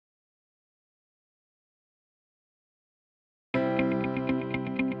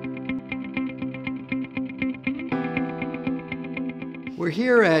We're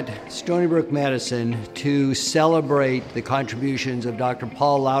here at Stony Brook Medicine to celebrate the contributions of Dr.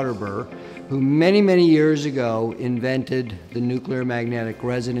 Paul Lauterbur, who many years ago invented the nuclear magnetic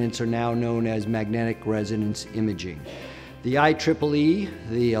resonance, or now known as magnetic resonance imaging. The IEEE,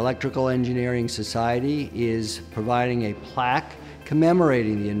 the Electrical Engineering Society, is providing a plaque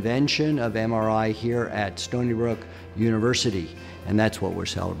commemorating the invention of MRI here at Stony Brook University, and that's what we're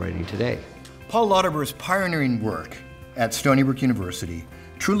celebrating today. Paul Lauterbur's pioneering work at Stony Brook University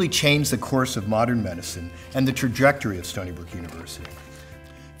truly changed the course of modern medicine and the trajectory of Stony Brook University.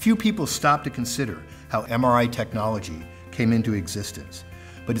 Few people stop to consider how MRI technology came into existence,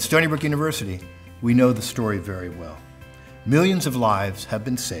 but at Stony Brook University, we know the story very well. Millions of lives have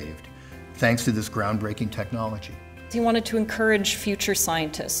been saved thanks to this groundbreaking technology. He wanted to encourage future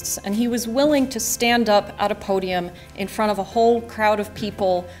scientists, and he was willing to stand up at a podium in front of a whole crowd of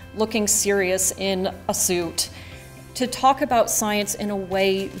people looking serious in a suit to talk about science in a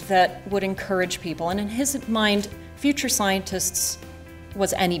way that would encourage people. And in his mind, future scientists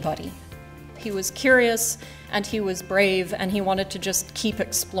was anybody. He was curious, and he was brave, and he wanted to just keep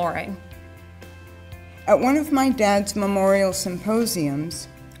exploring. At one of my dad's memorial symposiums,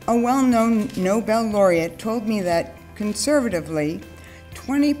 a well-known Nobel laureate told me that, conservatively,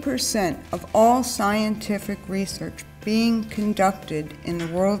 20% of all scientific research being conducted in the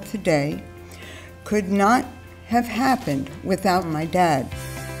world today could not have happened without my dad.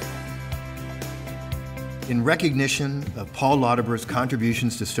 In recognition of Paul Lauterbur's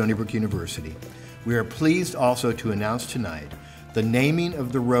contributions to Stony Brook University, we are pleased also to announce tonight the naming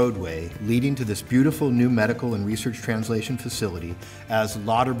of the roadway leading to this beautiful new medical and research translation facility as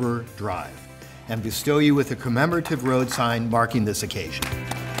Lauterbur Drive, and bestow you with a commemorative road sign marking this occasion.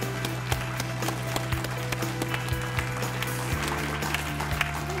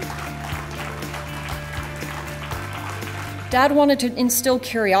 Dad wanted to instill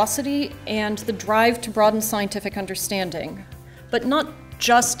curiosity and the drive to broaden scientific understanding, but not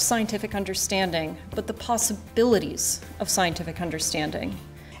just scientific understanding, but the possibilities of scientific understanding.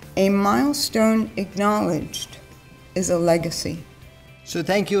 A milestone acknowledged is a legacy. So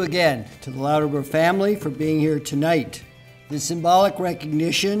thank you again to the Lauterbur family for being here tonight. This symbolic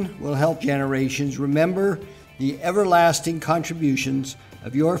recognition will help generations remember the everlasting contributions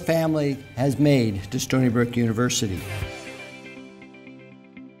of your family has made to Stony Brook University.